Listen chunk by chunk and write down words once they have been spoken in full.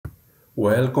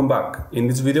Welcome back. In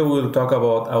this video we'll talk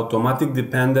about Automatic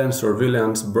Dependent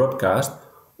Surveillance Broadcast,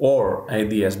 or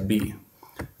ADS-B.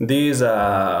 This is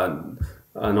an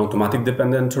automatic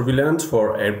dependent surveillance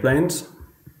for airplanes.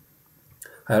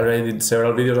 I already did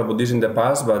several videos about this in the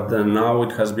past, but now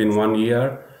it has been 1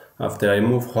 year after I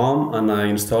moved home and I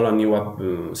installed a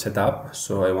new setup,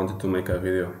 so I wanted to make a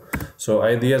video. So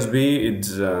ADS-B,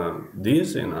 it's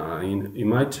this in an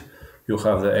image. You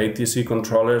have the ATC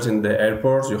controllers in the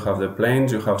airports, you have the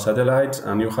planes, you have satellites,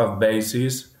 and you have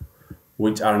bases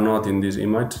which are not in this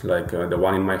image, like the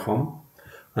one in my home.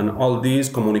 And all these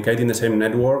communicate in the same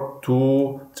network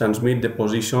to transmit the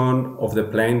position of the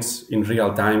planes in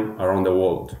real time around the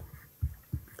world.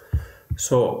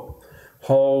 So,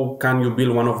 how can you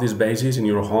build one of these bases in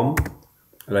your home,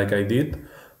 like I did?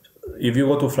 If you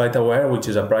go to Flightaware, which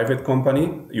is a private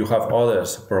company, you have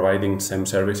others providing same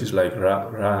services like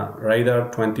Radar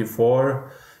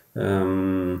 24,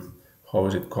 how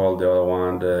is it called, the other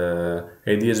one, the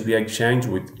adsb-exchange,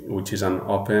 which is an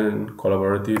open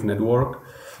collaborative network.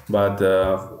 But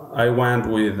I went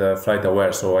with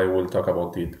Flightaware, so I will talk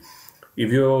about it.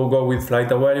 If you go with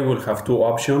Flightaware, you will have two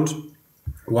options.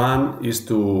 One is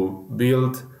to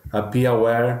build a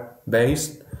P-aware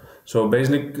base. So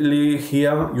basically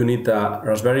here you need a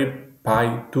Raspberry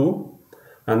Pi 2,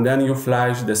 and then you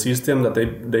flash the system that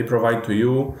they provide to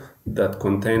you that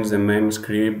contains the main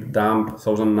script dump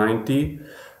 1090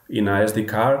 in a SD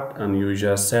card, and you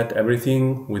just set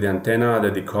everything with the antenna,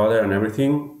 the decoder and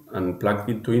everything, and plug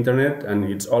it to internet, and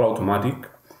it's all automatic.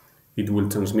 It will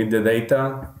transmit the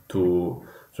data to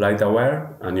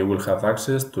Flightaware and you will have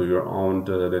access to your own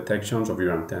detections of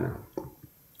your antenna.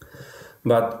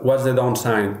 But what's the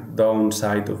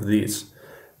downside of this?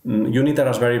 You need a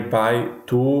Raspberry Pi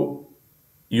 2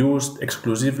 used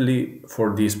exclusively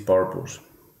for this purpose.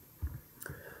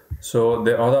 So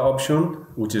the other option,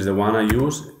 which is the one I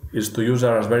use, is to use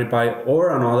a Raspberry Pi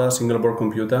or another single board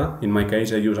computer. In my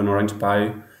case, I use an Orange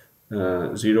Pi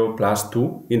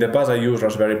 0+2. In the past, I used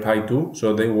Raspberry Pi 2,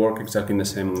 so they work exactly in the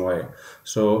same way.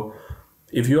 So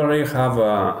if you already have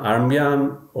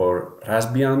Armbian or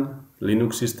Raspbian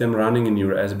Linux system running in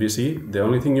your SBC, the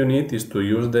only thing you need is to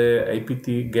use the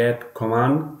apt-get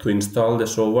command to install the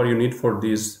software you need for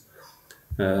this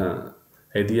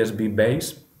ADS-B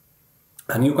base,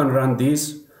 and you can run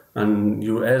this and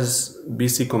your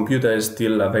SBC computer is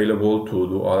still available to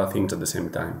do other things at the same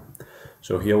time.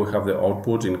 So here we have the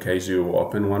outputs in case you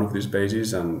open one of these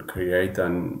bases and create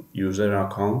an user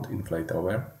account in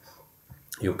Flightaware.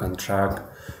 You can track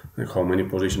how many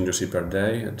positions you see per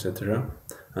day, etc.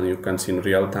 And you can see in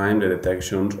real time the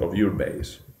detections of your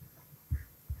base.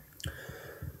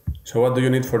 So what do you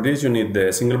need for this? You need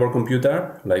the single board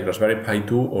computer like Raspberry Pi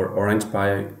 2 or Orange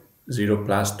Pi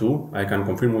 0+2. I can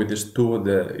confirm with this two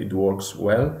that it works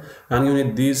well. And you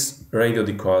need this radio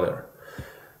decoder.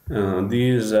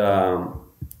 This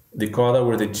decoder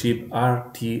with the chip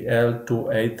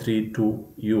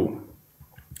RTL2832U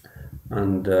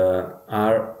and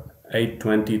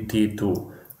R820T2.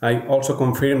 I also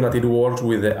confirmed that it works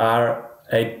with the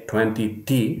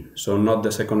R820T, so not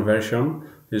the second version.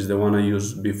 This is the one I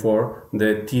used before.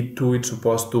 The T2 is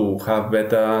supposed to have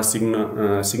better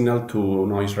signal to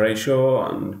noise ratio,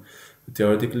 and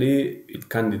theoretically it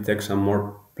can detect some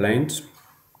more planes.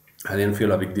 I didn't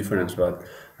feel a big difference, but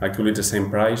actually it's the same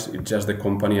price. It's just the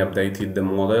company updated the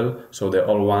model, so the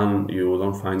old one you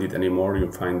don't find it anymore.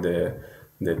 You find the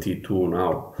T2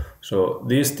 now. So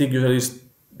this stick usually is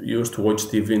used to watch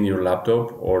TV in your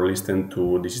laptop or listen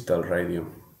to digital radio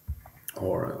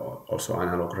or also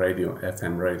analog radio,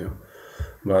 FM radio.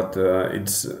 But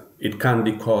it can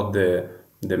decode the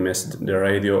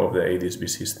radio of the ADS-B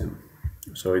system.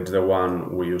 So it's the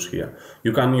one we use here.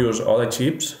 You can use other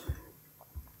chips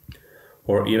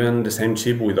or even the same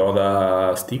chip with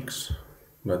other sticks,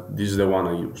 but this is the one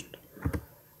I used.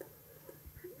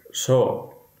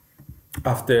 So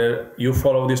after you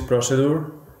follow this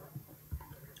procedure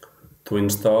to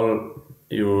install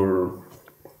your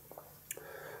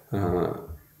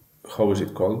how is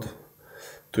it called?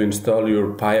 To install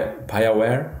your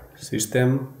Pi-aware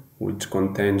system, which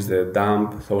contains the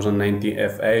dump 1090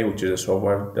 FA, which is the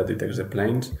software that detects the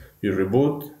planes. You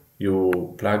reboot, you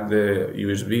plug the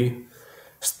USB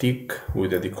stick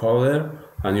with the decoder,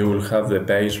 and you will have the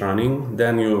base running.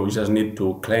 Then you just need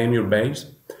to claim your base.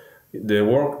 The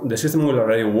system will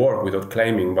already work without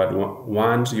claiming, but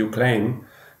once you claim,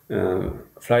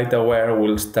 Flightaware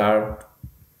will start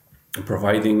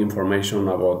providing information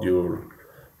about your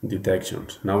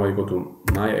detections. Now I go to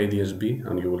my ADS-B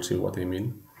and you will see what I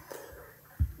mean.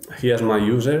 Here's my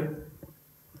user.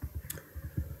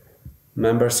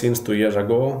 Member since 2 years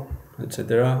ago.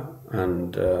 etc.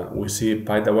 And we see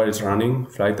Flightaware is running,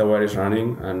 Flightaware is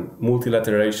running, and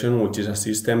multilateration, which is a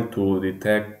system to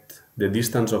detect the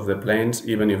distance of the planes,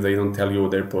 even if they don't tell you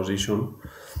their position.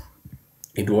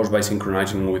 It works by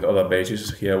synchronizing with other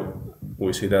bases. Here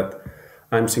we see that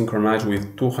I'm synchronized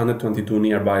with 222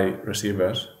 nearby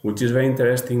receivers, which is very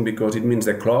interesting because it means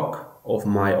the clock of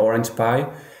my Orange Pi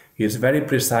is very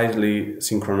precisely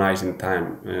synchronized in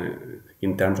time,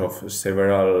 in terms of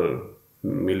several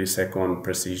millisecond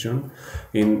precision.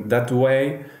 In that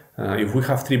way, if we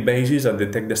have three bases that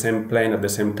detect the same plane at the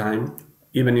same time,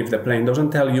 even if the plane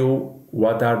doesn't tell you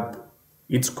what are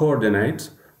its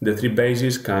coordinates, the three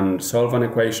bases can solve an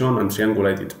equation and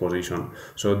triangulate its position.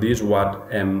 So this is what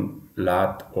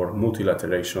MLAT or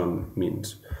multilateration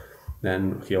means.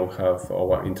 Then here we have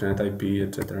our internet IP,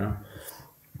 etc.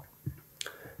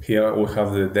 Here we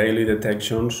have the daily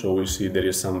detection, so we see there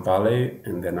is some valley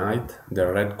in the night.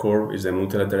 The red curve is the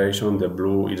multilateration, the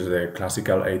blue is the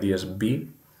classical adsb.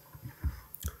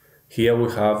 Here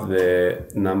we have the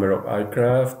number of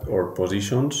aircraft or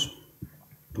positions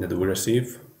that we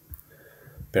receive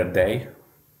per day.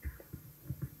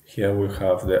 Here we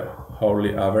have the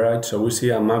hourly average, so we see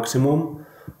a maximum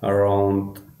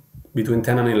around between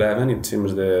 10 and 11. It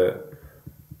seems the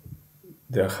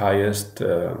highest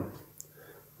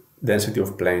density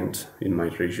of planes in my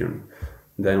region.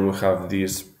 Then we have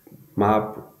this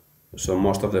map, so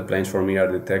most of the planes for me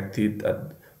are detected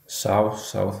at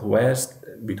southwest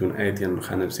between 80 and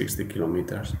 160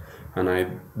 kilometers, and I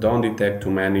don't detect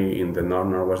too many in the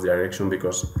north-northwest direction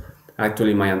because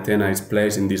actually my antenna is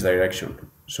placed in this direction,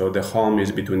 so the home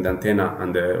is between the antenna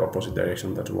and the opposite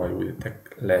direction. That's why we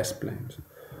detect less planes.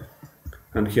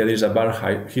 And here is a bar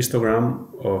histogram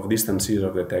of distances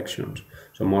of detections.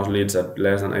 So mostly it's at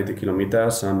less than 80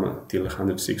 kilometers, some till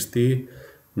 160,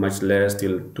 much less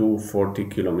till 240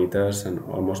 kilometers, and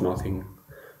almost nothing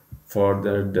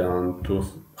further than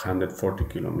 240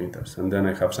 kilometers. And then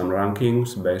I have some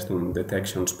rankings based on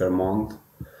detections per month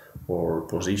or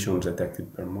positions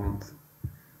detected per month.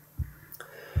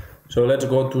 So let's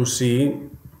go to see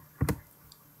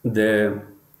the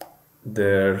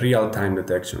real-time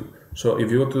detection. So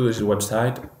if you go to this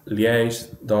website,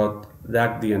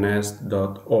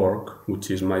 liaise.dacdns.org, which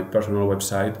is my personal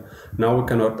website, now we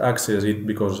cannot access it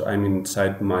because I'm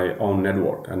inside my own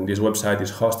network, and this website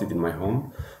is hosted in my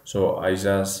home. So I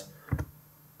just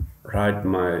write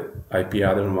my IP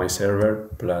address on my server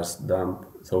plus dump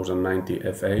 1090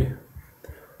 FA.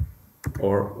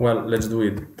 Or, well, let's do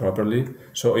it properly.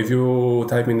 So if you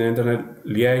type in the internet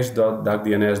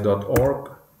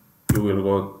liaise.dacdns.org, you will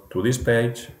go to this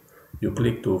page. You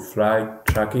click to flight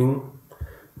tracking,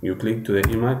 you click to the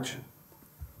image,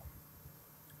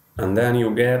 and then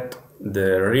you get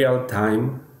the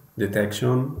real-time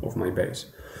detection of my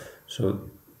base. So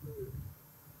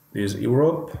this is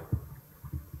Europe,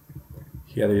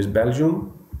 here is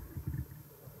Belgium,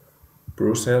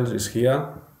 Brussels is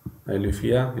here, I live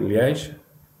here in Liège,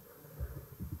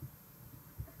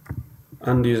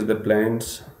 and these are the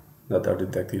planes that are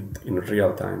detected in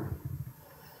real time.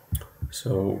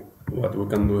 So what we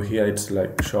can do here is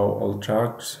like show all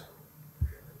tracks.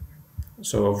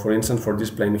 So for instance, for this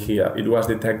plane here, it was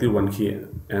detected when he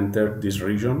entered this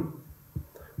region,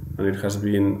 and it has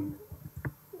been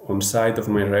on site of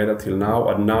my radar till now,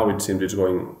 and now it seems it's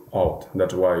going out.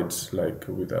 That's why it's like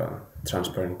with a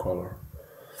transparent color.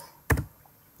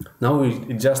 Now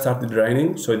it just started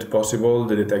raining, so it's possible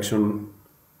the detection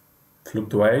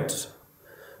fluctuates.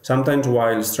 Sometimes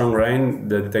while strong rain,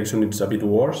 the detection is a bit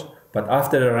worse, but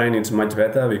after the rain it's much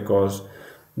better because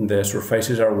the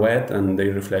surfaces are wet and they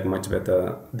reflect much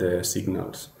better the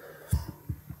signals.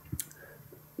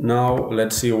 Now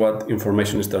let's see what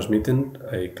information is transmitted.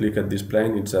 I click at this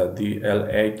plane, it's a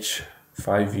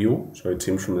DLH5U, so it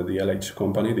seems from the DLH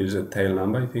company. This is a tail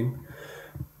number, I think.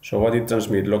 So what it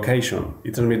transmits? Location.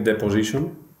 It transmits the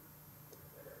position.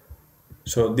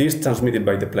 So this is transmitted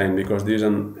by the plane because this is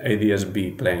an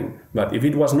ADS-B plane. But if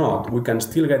it was not, we can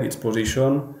still get its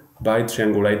position by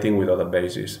triangulating with other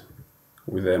bases,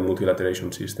 with the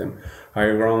multilateration system.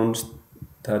 Higher ground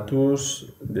status,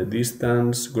 the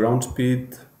distance, ground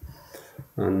speed,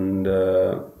 and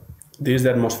this is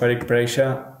the atmospheric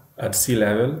pressure at sea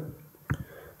level.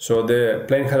 So the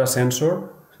plane has a sensor,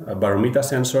 a barometer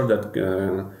sensor that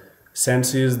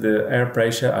senses the air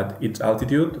pressure at its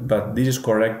altitude, but this is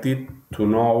corrected to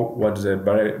know what's the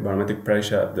barometric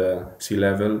pressure at the sea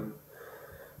level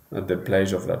at the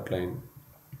place of that plane.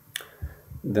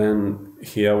 Then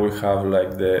here we have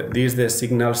like this is the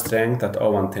signal strength that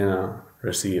our antenna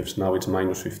receives. Now it's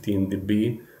minus 15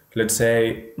 dB. Let's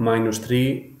say minus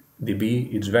 3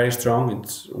 dB. It's very strong.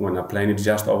 It's when a plane is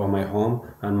just over my home,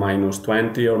 and minus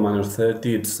 20 or minus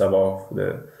 30, it's above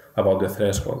about the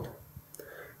threshold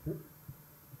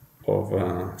of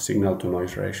signal to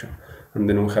noise ratio. And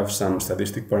then we have some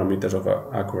statistic parameters of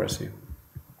accuracy.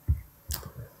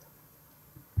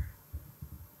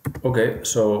 Okay,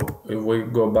 so if we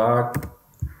go back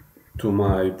to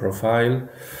my profile,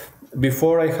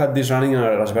 before I had this running on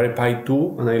a Raspberry Pi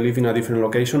 2 and I live in a different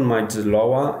location, much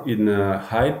lower in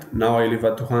height. Now I live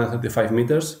at 235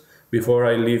 meters. Before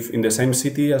I live in the same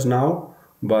city as now,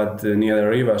 but near the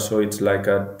river, so it's like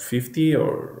at 50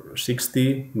 or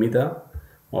 60 meter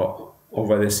or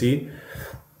over the sea,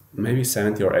 maybe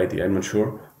 70 or 80, I'm not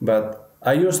sure. But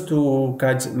I used to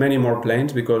catch many more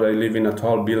planes because I live in a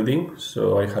tall building,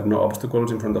 so I had no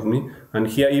obstacles in front of me. And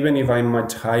here, even if I'm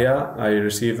much higher, I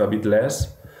receive a bit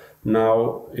less.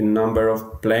 Now, in number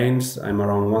of planes, I'm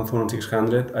around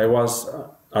 1,600. I was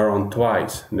around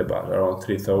twice in the past, around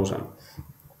 3,000.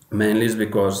 Mainly it's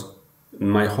because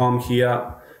my home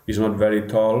here is not very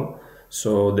tall,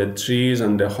 so the trees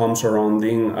and the home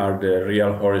surrounding are the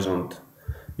real horizon,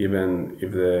 even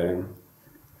if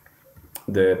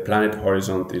the planet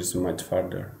horizon is much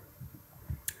farther.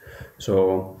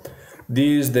 So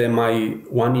this is my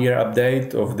 1 year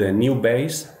update of the new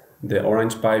base, the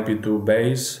Orange Pi P2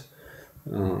 base.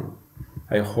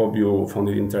 I hope you found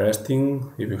it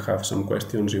interesting. If you have some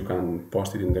questions, you can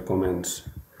post it in the comments.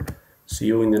 See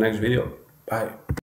you in the next video. Bye.